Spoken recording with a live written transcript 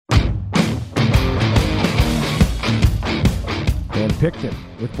And Picton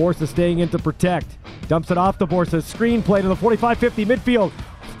with Borsa staying in to protect. Dumps it off to Borsa. Screen play to the 45-50 midfield.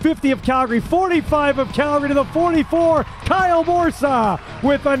 50 of Calgary, 45 of Calgary to the 44. Kyle Borsa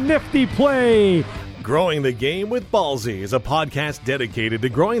with a nifty play. Growing the Game with Ballsy is a podcast dedicated to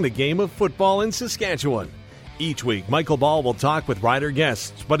growing the game of football in Saskatchewan. Each week, Michael Ball will talk with rider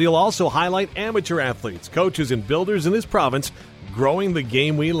guests, but he'll also highlight amateur athletes, coaches, and builders in this province growing the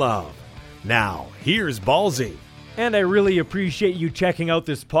game we love. Now, here's Ballsy. And I really appreciate you checking out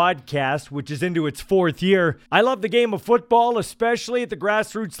this podcast, which is into its fourth year. I love the game of football, especially at the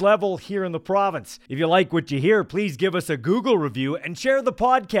grassroots level here in the province. If you like what you hear, please give us a Google review and share the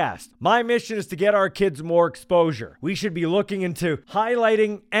podcast. My mission is to get our kids more exposure. We should be looking into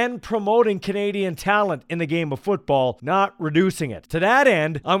highlighting and promoting Canadian talent in the game of football, not reducing it. To that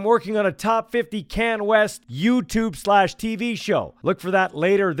end, I'm working on a Top 50 Can West YouTube/TV show. Look for that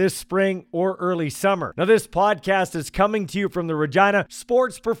later this spring or early summer. Now, this podcast is coming to you from the Regina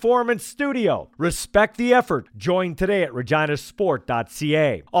Sports Performance Studio. Respect the effort. Join today at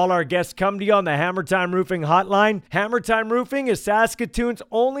reginasport.ca. All our guests come to you on the Hammer Time Roofing hotline. Hammer Time Roofing is Saskatoon's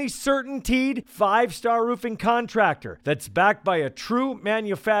only certainteed 5-star roofing contractor that's backed by a true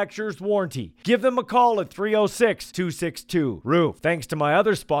manufacturer's warranty. Give them a call at 306-262-ROOF. Thanks to my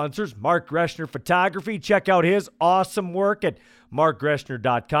other sponsors, Mark Greshner Photography. Check out his awesome work at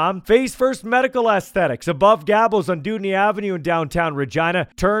markgreshner.com. Face First Medical Aesthetics, above Gables on Dudney Avenue in downtown Regina.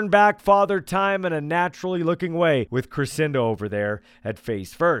 Turn back Father Time in a naturally looking way with Crescendo over there at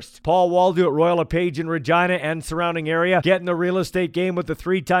Face First. Paul Waldo at Royal LePage in Regina and surrounding area. Get in the real estate game with the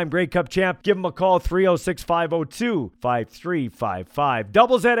 3-time Grey Cup champ. Give him a call, 306-502-5355.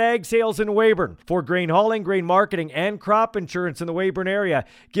 Doubles at Ag Sales in Weyburn. For grain hauling, grain marketing, and crop insurance in the Weyburn area,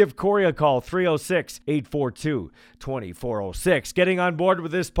 give Corey a call, 306-842-2406. Getting on board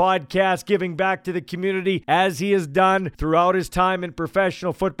with this podcast, giving back to the community as he has done throughout his time in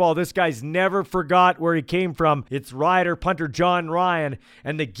professional football. This guy's never forgot where he came from. It's rider, punter John Ryan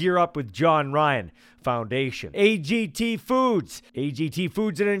and the Gear Up with John Ryan Foundation. AGT Foods. AGT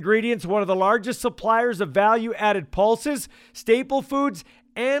Foods and Ingredients, one of the largest suppliers of value-added pulses, staple foods,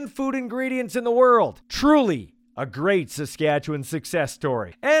 and food ingredients in the world. Truly a great Saskatchewan success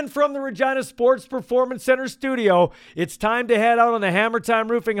story. And from the Regina Sports Performance Center studio, it's time to head out on the Hammer Time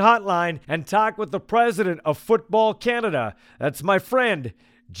Roofing hotline and talk with the president of Football Canada. That's my friend,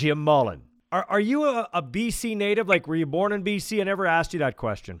 Jim Mullen. Are you a BC native? Like, were you born in BC? I never asked you that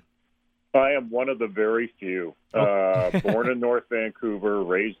question. I am one of the very few. Born in North Vancouver,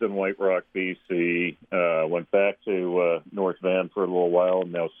 raised in White Rock, BC. Went back to North Van for a little while,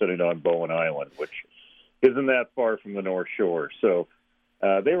 and now sitting on Bowen Island, which isn't that far from the North Shore. So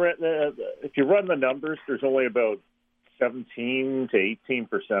if you run the numbers, there's only about 17 to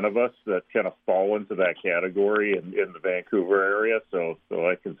 18% of us that kind of fall into that category in the Vancouver area. So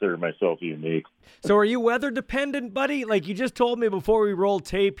I consider myself unique. So are you weather dependent, buddy? Like you just told me before we rolled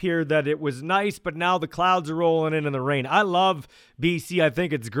tape here that it was nice, but now the clouds are rolling in and the rain. I love BC. I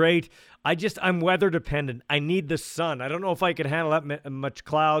think it's great. I'm weather dependent. I need the sun. I don't know if I could handle that much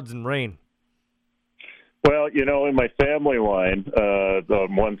clouds and rain. Well, in my family line,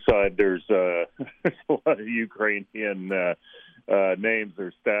 on one side there's a lot of Ukrainian names.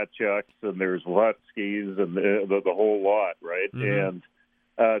 There's Statchuks and there's Lutskis and the whole lot, right? Mm-hmm.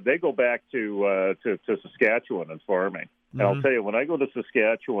 And they go back to Saskatchewan and farming. Mm-hmm. And I'll tell you, when I go to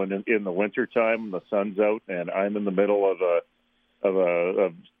Saskatchewan in the wintertime and the sun's out and I'm in the middle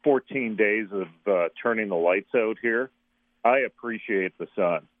of 14 days of turning the lights out here, I appreciate the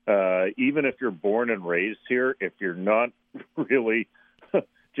sun. Even if you're born and raised here, if you're not really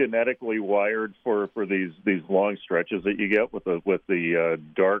genetically wired for these long stretches that you get with the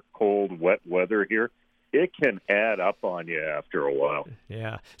dark, cold, wet weather here, it can add up on you after a while.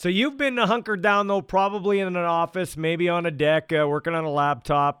 Yeah. So you've been hunkered down, though, probably in an office, maybe on a deck, working on a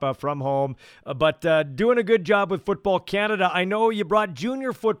laptop from home, but doing a good job with Football Canada. I know you brought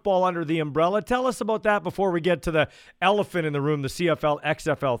junior football under the umbrella. Tell us about that before we get to the elephant in the room, the CFL,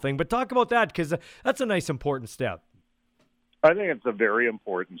 XFL thing. But talk about that, because that's a nice, important step. I think it's a very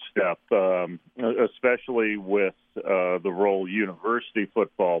important step, especially with the role university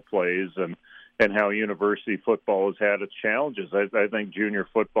football plays and how university football has had its challenges. I think junior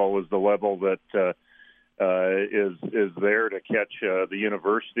football is the level that is there to catch the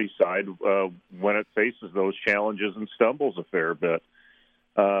university side when it faces those challenges and stumbles a fair bit.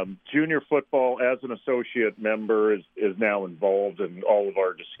 Junior football, as an associate member, is now involved in all of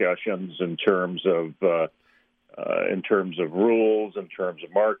our discussions in terms of rules, in terms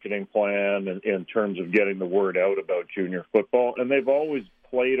of marketing plan, in terms of getting the word out about junior football. And they've always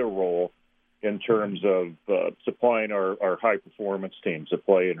played a role in terms of supplying our high-performance teams that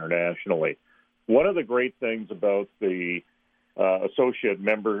play internationally. One of the great things about the associate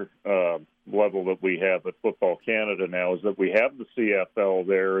member level that we have at Football Canada now is that we have the CFL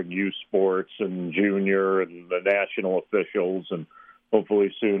there and youth sports and junior and the national officials and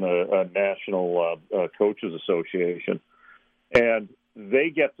hopefully soon a national coaches association. And they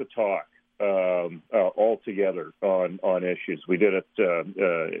get to talk all together on issues. We did it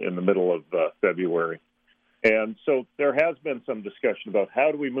in the middle of February. And so there has been some discussion about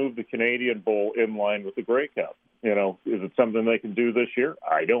how do we move the Canadian Bowl in line with the Grey Cup? You know, is it something they can do this year?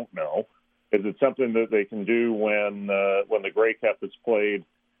 I don't know. Is it something that they can do when the Grey Cup is played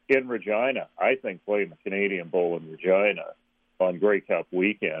in Regina? I think playing the Canadian Bowl in Regina on Grey Cup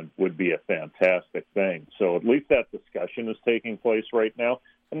weekend would be a fantastic thing. So at least that discussion is taking place right now.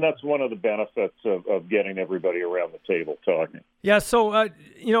 And that's one of the benefits of getting everybody around the table talking. Yeah, so,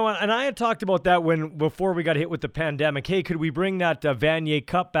 you know, and I had talked about that before we got hit with the pandemic. Hey, could we bring that Vanier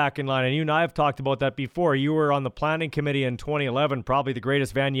Cup back in line? And you and I have talked about that before. You were on the planning committee in 2011, probably the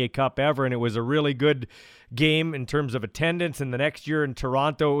greatest Vanier Cup ever, and it was a really good game in terms of attendance. And the next year in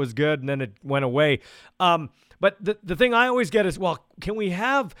Toronto, it was good, and then it went away. But the thing I always get is, well, can we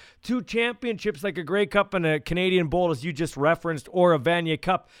have two championships like a Grey Cup and a Canadian Bowl, as you just referenced, or a Vanier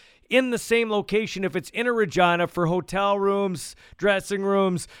Cup in the same location if it's in a Regina for hotel rooms, dressing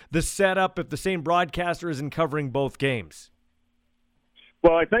rooms, the setup, if the same broadcaster isn't covering both games?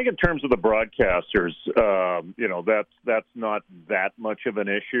 Well, I think in terms of the broadcasters, you know, that's not that much of an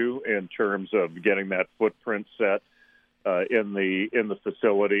issue in terms of getting that footprint set in the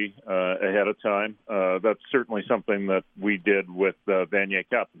facility ahead of time. That's certainly something that we did with Vanier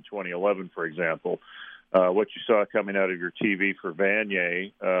Cup in 2011, for example. What you saw coming out of your TV for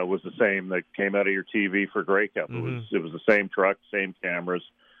Vanier was the same that came out of your TV for Grey Cup. Mm-hmm. It was the same truck, same cameras,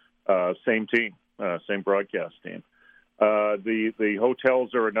 same team, same broadcast team. The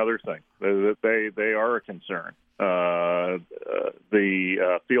hotels are another thing. They are a concern. The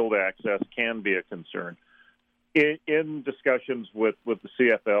field access can be a concern. In discussions with the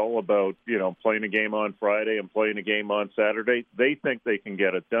CFL about, you know, playing a game on Friday and playing a game on Saturday, they think they can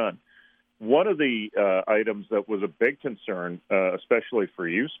get it done. One of the items that was a big concern, especially for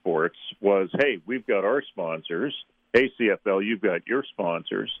youth sports, was, hey, we've got our sponsors. Hey, CFL, you've got your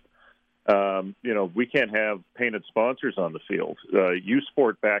sponsors. You know, we can't have painted sponsors on the field. Youth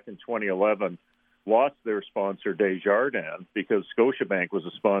Sport back in 2011 lost their sponsor, Desjardins, because Scotiabank was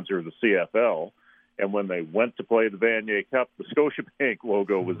a sponsor of the CFL. And when they went to play the Vanier Cup, the Scotiabank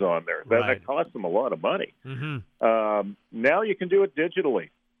logo was on there. That cost them a lot of money. Mm-hmm. Now you can do it digitally.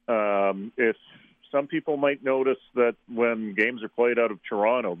 If some people might notice that when games are played out of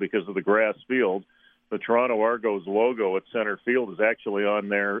Toronto because of the grass field, the Toronto Argos logo at center field is actually on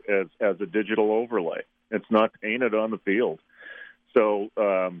there as a digital overlay. It's not painted on the field. So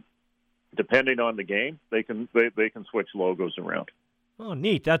depending on the game, they can switch logos around. Oh,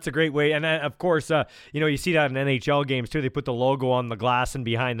 neat. That's a great way. And of course, you know, you see that in NHL games too. They put the logo on the glass and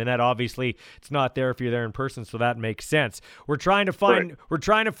behind the net. Obviously, it's not there if you're there in person, so that makes sense. We're trying to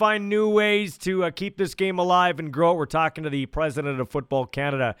find new ways to keep this game alive and grow. We're talking to the president of Football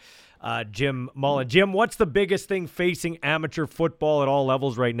Canada, Jim Mullen. Jim, what's the biggest thing facing amateur football at all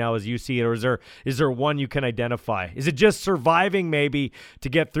levels right now as you see it, or is there one you can identify? Is it just surviving maybe to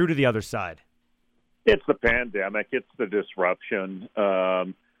get through to the other side? It's the pandemic. It's the disruption.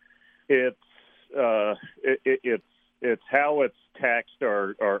 It's how it's taxed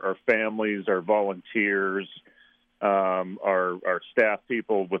our families, our volunteers, our staff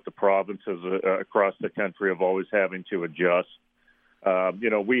people with the provinces across the country of always having to adjust. You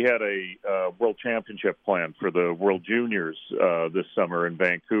know, we had a World Championship plan for the World Juniors this summer in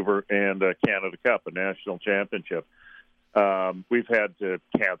Vancouver and a Canada Cup, a national championship. We've had to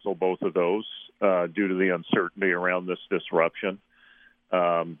cancel both of those due to the uncertainty around this disruption.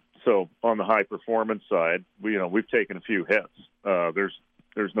 So on the high performance side, we've taken a few hits.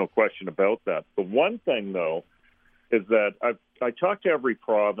 There's no question about that. The one thing though is that I talked to every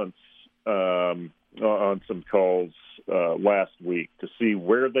province on some calls last week to see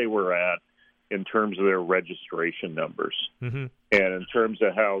where they were at in terms of their registration numbers, mm-hmm. and in terms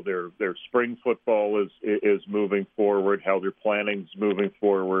of how their spring football is moving forward, how their planning is moving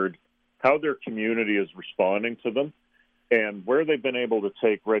forward, how their community is responding to them, and where they've been able to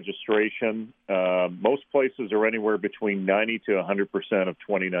take registration. Most places are anywhere between 90 to 100% of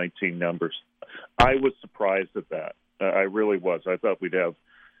 2019 numbers. I was surprised at that. I really was. I thought we'd have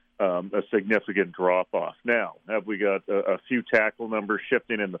a significant drop-off. Now, have we got a few tackle numbers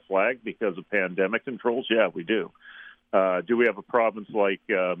shifting in the flag because of pandemic controls? Yeah, we do. Do we have a province like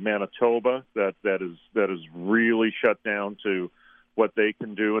Manitoba that is really shut down to what they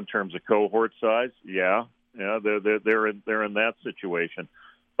can do in terms of cohort size? Yeah, they're in that situation.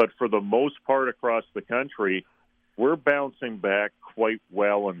 But for the most part across the country, we're bouncing back quite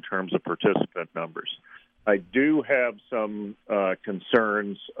well in terms of participant numbers. I do have some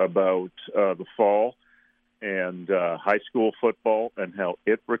concerns about the fall and high school football and how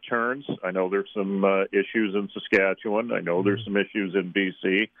it returns. I know there's some issues in Saskatchewan. I know there's some issues in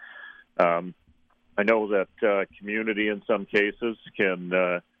BC. I know that community in some cases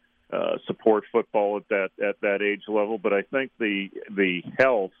can support football at that age level, but I think the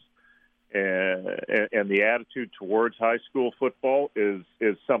health and the attitude towards high school football is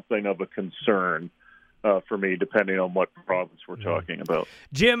something of a concern for me, depending on what province we're talking about.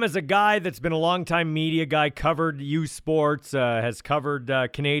 Jim, as a guy that's been a longtime media guy, covered youth sports, has covered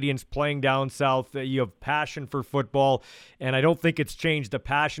Canadians playing down south, you have passion for football, and I don't think it's changed the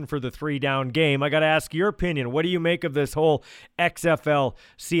passion for the three-down game. I got to ask your opinion. What do you make of this whole XFL,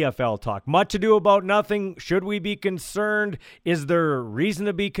 CFL talk? Much ado about nothing. Should we be concerned? Is there reason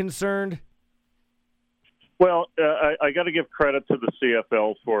to be concerned? Well, I got to give credit to the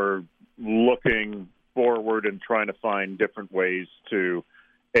CFL for looking forward and trying to find different ways to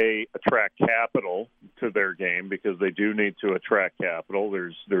attract capital to their game, because they do need to attract capital.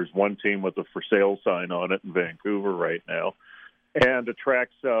 There's one team with a for sale sign on it in Vancouver right now, and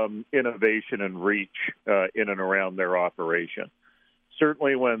attract some innovation and reach in and around their operation.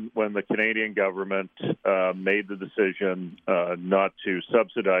 Certainly when the Canadian government made the decision not to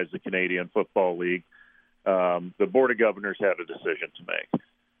subsidize the Canadian Football League, the Board of Governors had a decision to make.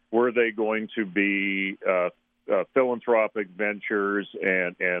 Were they going to be philanthropic ventures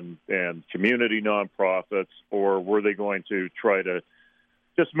and community nonprofits, or were they going to try to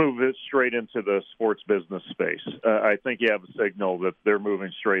just move it straight into the sports business space? I think you have a signal that they're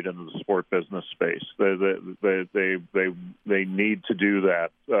moving straight into the sport business space. They need to do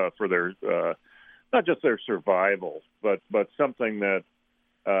that for their not just their survival, but something that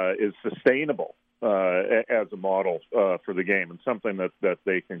is sustainable as a model for the game, and something that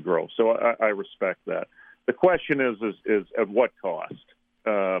they can grow. So I respect that. The question is at what cost?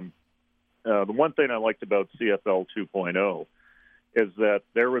 The one thing I liked about CFL 2.0 is that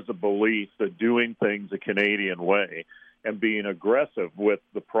there was a belief that doing things a Canadian way and being aggressive with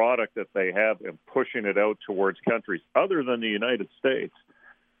the product that they have and pushing it out towards countries other than the United States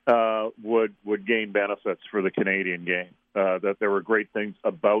would gain benefits for the Canadian game. That there were great things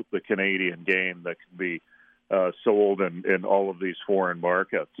about the Canadian game that can be sold in all of these foreign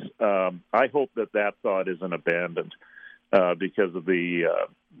markets. I hope that thought isn't abandoned because of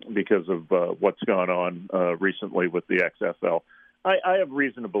what's gone on recently with the XFL. I have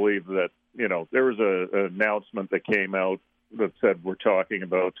reason to believe that there was an announcement that came out that said we're talking.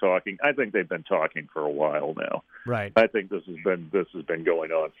 I think they've been talking for a while now. Right. I think this has been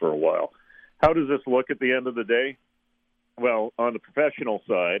going on for a while. How does this look at the end of the day? Well, on the professional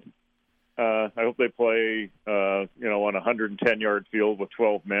side, I hope they play, on a 110-yard field with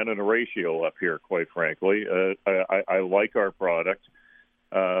 12 men and a ratio up here, quite frankly. I like our product.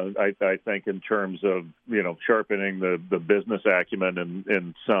 I think in terms of, sharpening the business acumen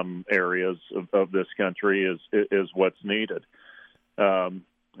in some areas of this country is what's needed. Do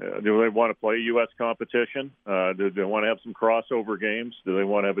they want to play U.S. competition? Do they want to have some crossover games? Do they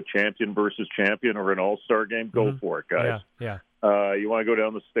want to have a champion versus champion or an all-star game? Go for it, guys. Yeah. You want to go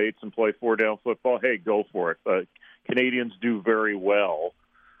down the States and play four-down football? Hey, go for it. Canadians do very well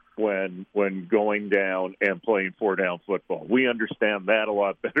when going down and playing four-down football. We understand that a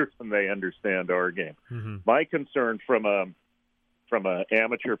lot better than they understand our game. Mm-hmm. My concern from an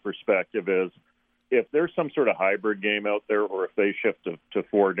amateur perspective is if there's some sort of hybrid game out there, or if they shift to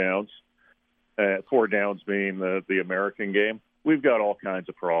four downs being the American game, we've got all kinds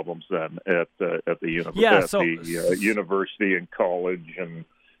of problems then at the university and college and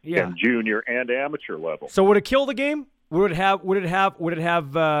junior and amateur level. So would it kill the game? Would it have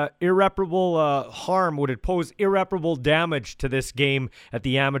irreparable harm? Would it pose irreparable damage to this game at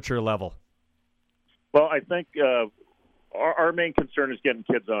the amateur level? Well, I think our main concern is getting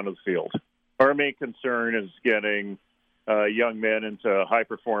kids onto the field. Our main concern is getting young men into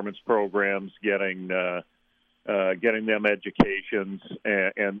high-performance programs, getting them educations,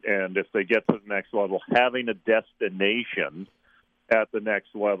 and if they get to the next level, having a destination at the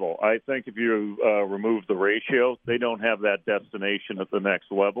next level. I think if you remove the ratio, they don't have that destination at the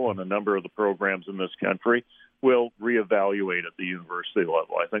next level, and a number of the programs in this country will reevaluate at the university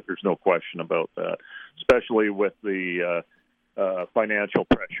level. I think there's no question about that, especially with the financial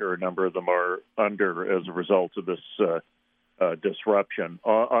pressure a number of them are under as a result of this disruption.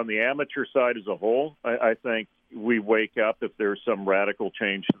 On the amateur side as a whole, I think we wake up if there's some radical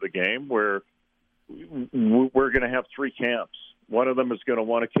change to the game where we're going to have three camps. One of them is going to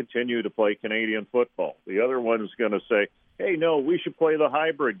want to continue to play Canadian football. The other one is going to say, hey, no, we should play the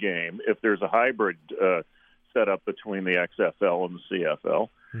hybrid game if there's a hybrid set up between the XFL and the CFL.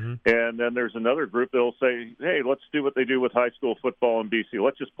 Mm-hmm. And then there's another group that will say, hey, let's do what they do with high school football in BC.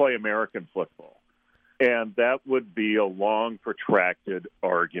 Let's just play American football. And that would be a long, protracted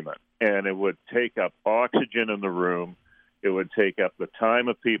argument. And it would take up oxygen in the room. It would take up the time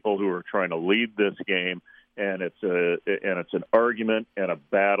of people who are trying to lead this game. And it's an argument and a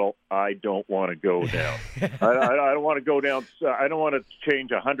battle I don't want to go down. I don't want to go down. I don't want to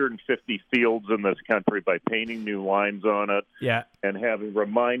change 150 fields in this country by painting new lines on it. Yeah. And having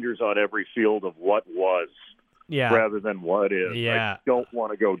reminders on every field of what was. Yeah. Rather than what is. Yeah. I don't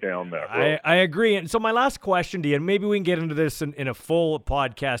want to go down that road. I agree. And so my last question to you, and maybe we can get into this in a full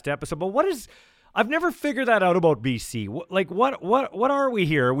podcast episode, but I've never figured that out about BC. What are we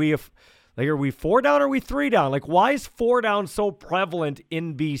here? Are we 4 down or are we 3 down? Why is 4 down so prevalent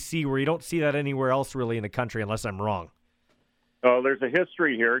in BC where you don't see that anywhere else really in the country unless I'm wrong? Oh, there's a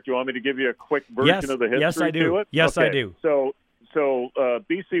history here. Do you want me to give you a quick version of the history yes, I do. to it? Yes, okay. I do. So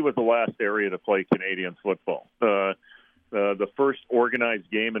BC was the last area to play Canadian football. The first organized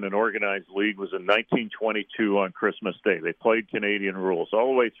game in an organized league was in 1922 on Christmas Day. They played Canadian rules all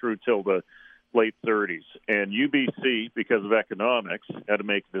the way through till the late 30s. And UBC, because of economics, had to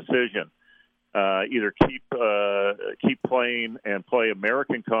make a decision. Either keep playing and play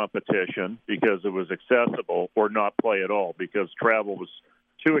American competition because it was accessible, or not play at all because travel was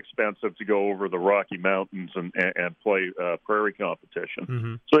too expensive to go over the Rocky Mountains and play prairie competition.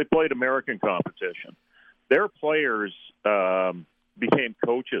 Mm-hmm. So they played American competition. Their players became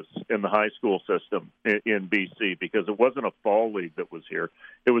coaches in the high school system in BC because it wasn't a fall league that was here.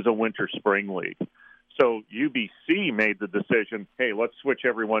 It was a winter-spring league. So UBC made the decision, hey, let's switch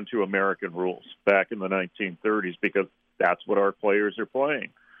everyone to American rules back in the 1930s because that's what our players are playing.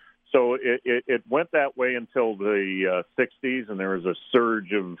 So it went that way until the 60s, and there was a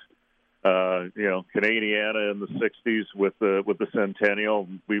surge of Canadiana in the 60s with the Centennial.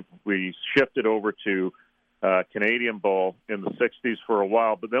 We shifted over to Canadian ball in the 60s for a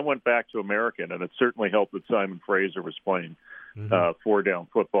while, but then went back to American, and it certainly helped that Simon Fraser was playing 4-down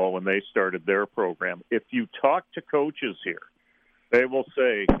football when they started their program. If you talk to coaches here, they will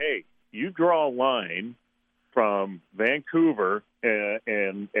say, hey, you draw a line from Vancouver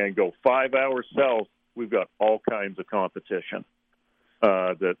and go 5 hours south, we've got all kinds of competition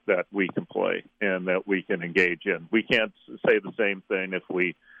that we can play and that we can engage in. We can't say the same thing if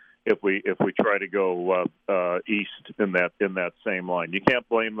we try to go east in that same line. You can't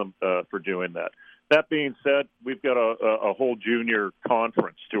blame them for doing that. That being said, we've got a whole junior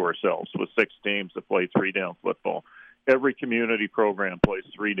conference to ourselves with 6 teams that play 3-down football. Every community program plays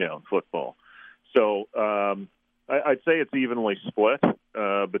 3-down football. So I'd say it's evenly split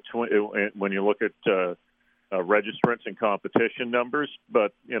between when you look at registrants and competition numbers.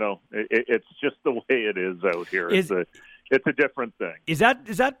 But it's just the way it is out here. It's a different thing. Is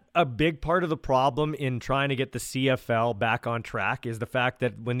that a big part of the problem in trying to get the CFL back on track? Is the fact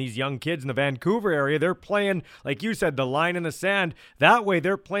that when these young kids in the Vancouver area, they're playing, like you said, the line in the sand. That way,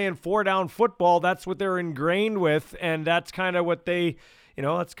 they're playing 4-down football. That's what they're ingrained with, and that's kind of what they,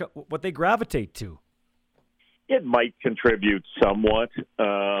 that's what they gravitate to. It might contribute somewhat,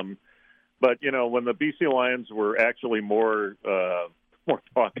 but when the BC Lions were actually more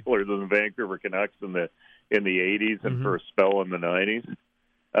popular than the Vancouver Canucks in the 80s and for a spell in the 90s.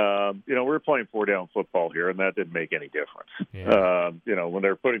 We were playing 4-down football here, and that didn't make any difference. Yeah. When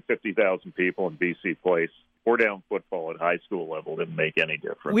they're putting 50,000 people in BC Place, 4-down football at high school level didn't make any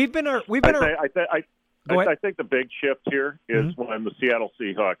difference. I think the big shift here is when the Seattle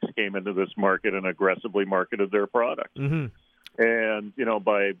Seahawks came into this market and aggressively marketed their product. Mm-hmm. And,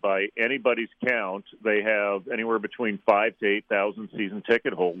 by anybody's count, they have anywhere between 5,000 to 8,000 season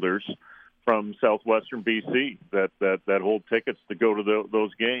ticket holders from southwestern BC that hold tickets to go to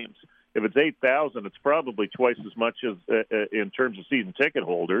those games. If it's 8,000, it's probably twice as much as in terms of season ticket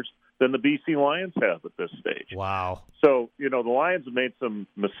holders than the BC Lions have at this stage. Wow. So, the Lions have made some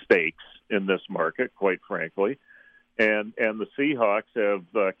mistakes in this market, quite frankly. And the Seahawks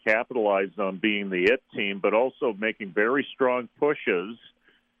have capitalized on being the it team, but also making very strong pushes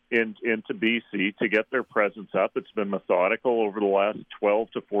into BC to get their presence up. It's been methodical over the last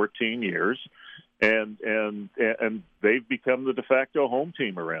 12 to 14 years. and they've become the de facto home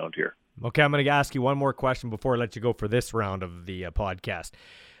team around here. Okay, I'm going to ask you one more question before I let you go for this round of the podcast.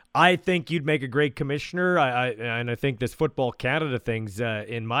 I think you'd make a great commissioner, and I think this Football Canada thing's,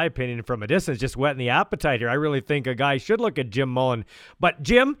 in my opinion, from a distance, just whetting the appetite here. I really think a guy should look at Jim Mullen. But,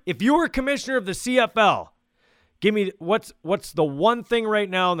 Jim, if you were commissioner of the CFL, give me what's the one thing right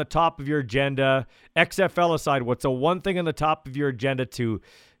now on the top of your agenda, XFL aside, what's the one thing on the top of your agenda to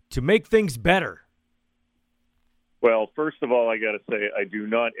make things better? Well, first of all, I got to say I do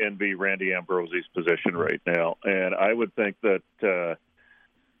not envy Randy Ambrosie's position right now, and I would think that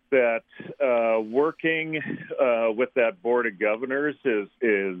working with that board of governors is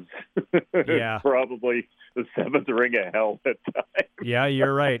probably the seventh ring of hell at times. Yeah,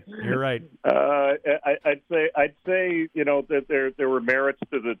 you're right. You're right. I'd say that there were merits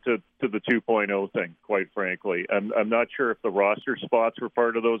to the 2.0 thing. Quite frankly, I'm not sure if the roster spots were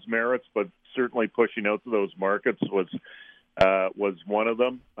part of those merits, but certainly pushing out to those markets was one of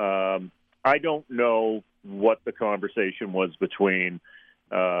them. I don't know what the conversation was between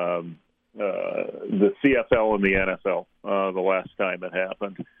the CFL and the NFL the last time it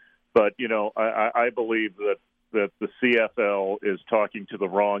happened. But, I believe that the CFL is talking to the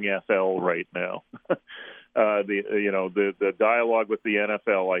wrong FL right now. The dialogue with the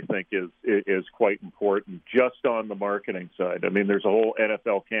NFL, I think, is quite important just on the marketing side. I mean, there's a whole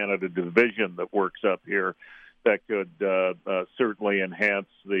NFL Canada division that works up here that could certainly enhance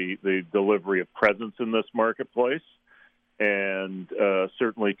the delivery of presence in this marketplace, and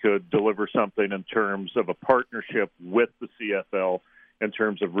certainly could deliver something in terms of a partnership with the CFL in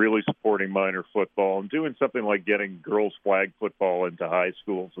terms of really supporting minor football and doing something like getting girls flag football into high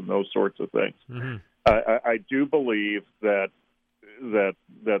schools and those sorts of things. Mm-hmm. I do believe that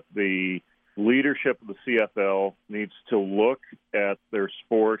the leadership of the CFL needs to look at their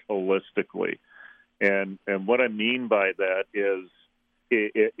sport holistically. And what I mean by that is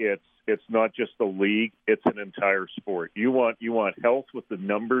it's not just the league, it's an entire sport. You want health with the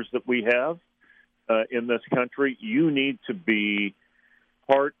numbers that we have in this country. You need to be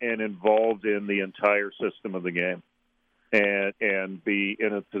part and involved in the entire system of the game, and be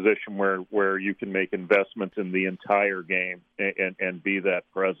in a position where you can make investments in the entire game and be that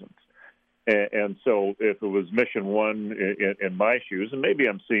presence. And so if it was mission one in my shoes, and maybe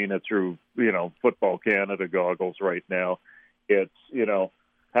I'm seeing it through, Football Canada goggles right now, it's,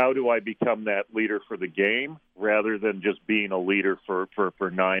 how do I become that leader for the game rather than just being a leader for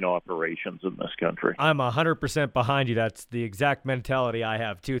 9 operations in this country? I'm 100% behind you. That's the exact mentality I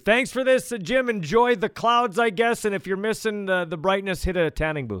have, too. Thanks for this, Jim. Enjoy the clouds, I guess, and if you're missing the brightness, hit a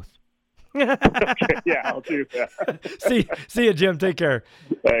tanning booth. Okay, yeah, I'll do that. See you, Jim. Take care.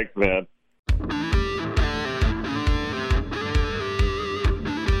 Thanks, man.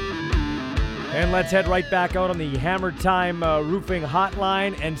 And let's head right back out on the Hammer Time Roofing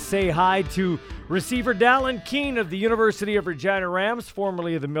Hotline and say hi to receiver Dallin Keene of the University of Regina Rams,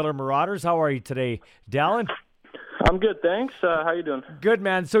 formerly of the Miller Marauders. How are you today, Dallin? I'm good, thanks. How you doing? Good,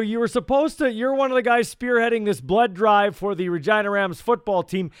 man. So you're one of the guys spearheading this blood drive for the Regina Rams football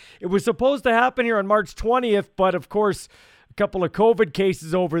team. It was supposed to happen here on March 20th, but of course, a couple of COVID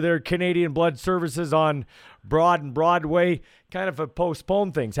cases over there, Canadian Blood Services on Broad and Broadway, kind of have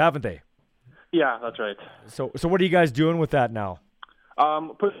postponed things, haven't they? Yeah, that's right. So what are you guys doing with that now?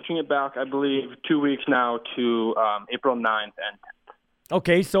 Pushing it back, I believe, 2 weeks now to April 9th and 10th.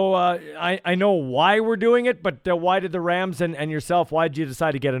 Okay, so I know why we're doing it, but why did the Rams and yourself, why did you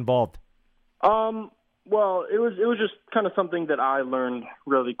decide to get involved? Well, it was just kind of something that I learned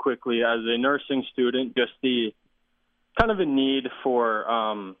really quickly as a nursing student, just the kind of a need for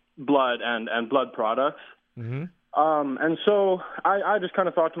blood and blood products. Mm-hmm. And so I just kind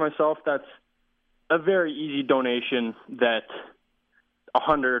of thought to myself, that's a very easy donation that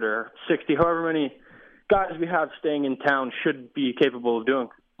 100 or 60, however many guys we have staying in town should be capable of doing.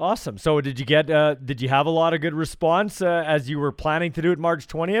 Awesome. So did you have a lot of good response as you were planning to do it March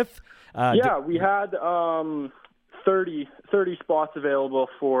 20th? We had 30 spots available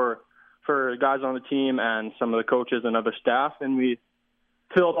for guys on the team and some of the coaches and other staff, and we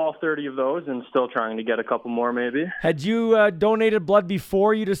filled all 30 of those and still trying to get a couple more maybe. Had you donated blood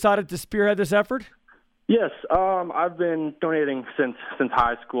before you decided to spearhead this effort? Yes, I've been donating since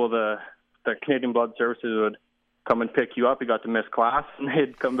high school. The Canadian Blood Services would come and pick you up. You got to miss class, and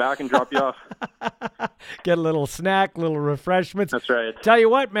they'd come back and drop you off. Get a little snack, little refreshments. That's right. Tell you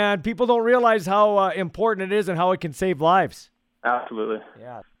what, man, people don't realize how important it is and how it can save lives. Absolutely.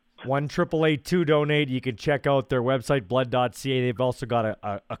 Yeah. 1-888-2-DONATE. You can check out their website, blood.ca. They've also got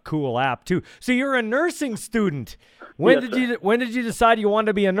a cool app, too. So you're a nursing student. When did you decide you wanted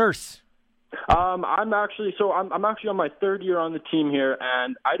to be a nurse? I'm actually on my third year on the team here, and I'm actually on my third year on the team here,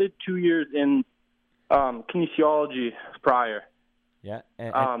 and I did 2 years in kinesiology prior. Yeah.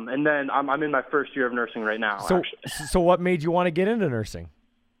 And then I'm in my first year of nursing right now. So what made you want to get into nursing?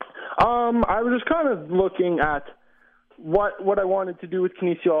 I was just kind of looking at what I wanted to do with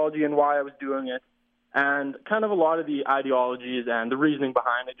kinesiology and why I was doing it, and kind of a lot of the ideologies and the reasoning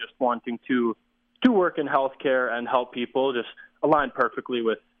behind it, just wanting to work in healthcare and help people, just aligned perfectly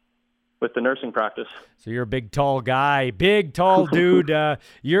with the nursing practice. So you're a big, tall guy, big, tall dude.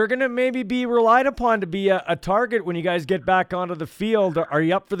 You're going to maybe be relied upon to be a target when you guys get back onto the field. Are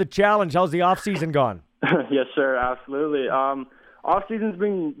you up for the challenge? How's the off-season gone? Yes, sir, absolutely. Off-season's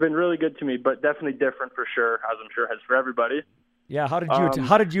been really good to me, but definitely different for sure, as I'm sure it has for everybody. Yeah, how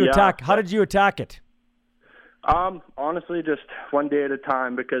did you attack it? Honestly, just one day at a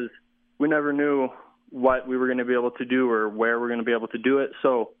time, because we never knew what we were going to be able to do or where we're going to be able to do it.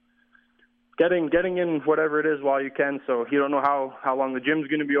 So getting in whatever it is while you can. So you don't know how long the gym's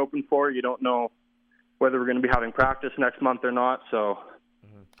going to be open for. You don't know whether we're going to be having practice next month or not. So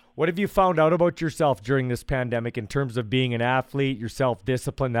what have you found out about yourself during this pandemic in terms of being an athlete, your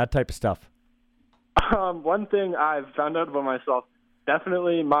self-discipline, that type of stuff? One thing I've found out about myself,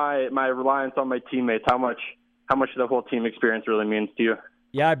 definitely my reliance on my teammates, how much the whole team experience really means to you.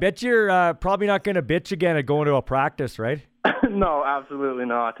 Yeah, I bet you're probably not going to bitch again at going to a practice, right? No, absolutely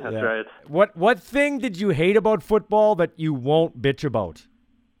not. That's right. What thing did you hate about football that you won't bitch about?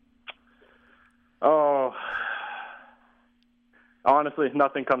 Oh, honestly,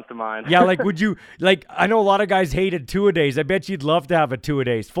 nothing comes to mind. Yeah, I know a lot of guys hated two-a-days. I bet you'd love to have a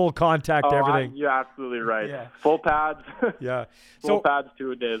two-a-days, full contact, everything. You're absolutely right. Yeah. Full pads. Yeah. Full pads,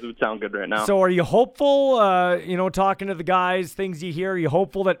 2 a days would sound good right now. So are you hopeful, talking to the guys, things you hear, are you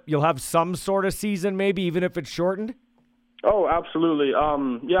hopeful that you'll have some sort of season maybe, even if it's shortened? Oh, absolutely.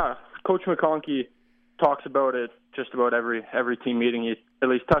 Yeah, Coach McConkey talks about it just about every team meeting. He at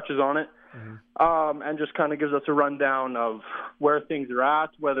least touches on it. Mm-hmm. And just kind of gives us a rundown of where things are at,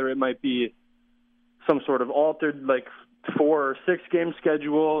 whether it might be some sort of altered 4 or 6 game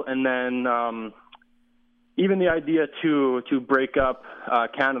schedule, and then even the idea to break up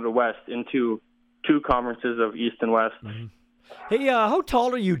Canada West into 2 conferences of East and West. Mm-hmm. Hey, how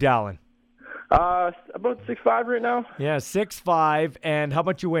tall are you, Dallin? About 6'5" right now. Yeah, 6'5", and how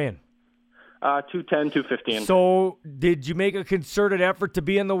much you weighing? 210, 215. So did you make a concerted effort to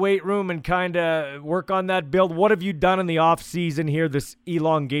be in the weight room and kind of work on that build? What have you done in the off season here, this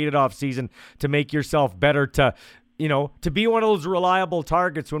elongated off season, to make yourself better to be one of those reliable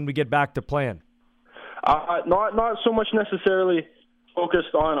targets when we get back to playing? Not so much necessarily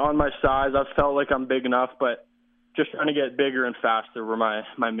focused on my size. I've felt like I'm big enough, but just trying to get bigger and faster were my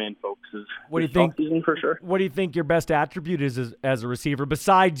main focuses. What do you think? Season for sure. What do you think your best attribute is as a receiver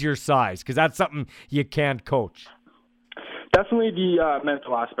besides your size? Because that's something you can't coach. Definitely the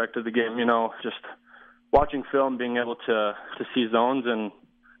mental aspect of the game. Just watching film, being able to see zones and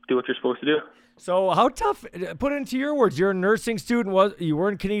do what you're supposed to do. So how tough? Put it into your words. You're a nursing student. You were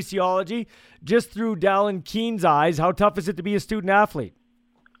in kinesiology. Just through Dallin Keen's eyes, how tough is it to be a student athlete?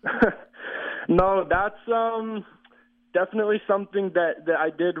 No, that's definitely something that I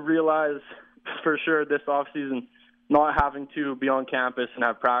did realize for sure this off season. Not having to be on campus and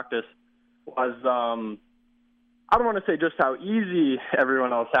have practice was I don't want to say just how easy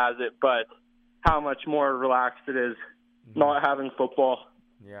everyone else has it, but how much more relaxed it is not having football.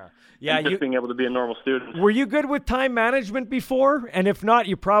 Yeah. And being able to be a normal student. Were you good with time management before? And if not,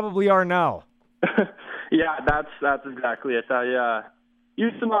 you probably are now. Yeah, that's exactly it. I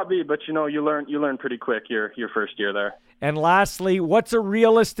used to not be, but you learn pretty quick your first year there. And lastly, what's a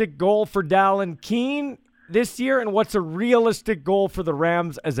realistic goal for Dallin Keen this year, and what's a realistic goal for the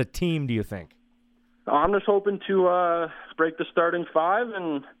Rams as a team, do you think? I'm just hoping to break the starting 5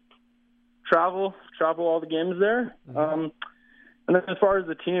 and travel all the games there. Mm-hmm. And then as far as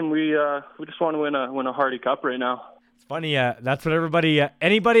the team, we just want to win a Hardy Cup right now. It's funny, that's what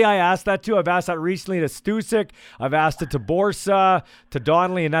anybody I asked that to, I've asked that recently to Stusik, I've asked it to Borsa, to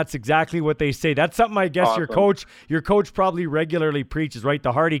Donnelly, and that's exactly what they say. That's something I guess awesome. your coach probably regularly preaches, right?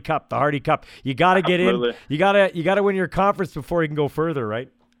 The Hardy Cup. You got to get in. You got to win your conference before you can go further, right?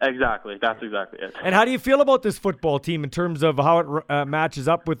 Exactly. That's exactly it. And how do you feel about this football team in terms of how it matches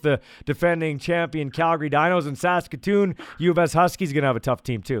up with the defending champion Calgary Dinos and Saskatoon? U of S Huskies going to have a tough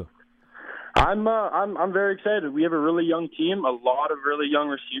team too. I'm very excited. We have a really young team, a lot of really young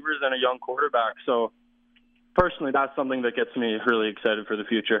receivers, and a young quarterback. So personally, that's something that gets me really excited for the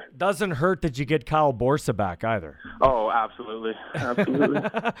future. Doesn't hurt that you get Kyle Borsa back either. Oh, absolutely.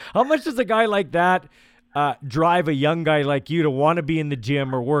 How much does a guy like that drive a young guy like you to want to be in the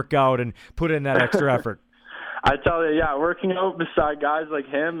gym or work out and put in that extra effort? I tell you, working out beside guys like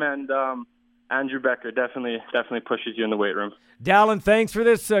him and Andrew Becker definitely pushes you in the weight room. Dallin, thanks for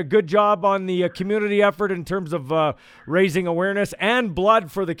this. Good job on the community effort in terms of raising awareness and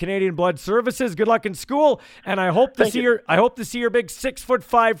blood for the Canadian Blood Services. Good luck in school, and I hope to see your big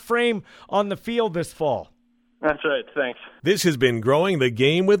 6'5" frame on the field this fall. That's right. Thanks. This has been Growing the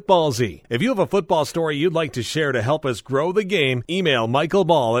Game with Ballsy. If you have a football story you'd like to share to help us grow the game, email Michael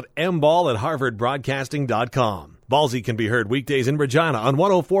Ball at mball@harvardbroadcasting.com. Ballsy can be heard weekdays in Regina on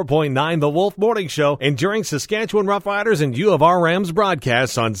 104.9 The Wolf Morning Show and during Saskatchewan Roughriders and U of R Rams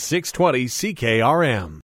broadcasts on 620 CKRM.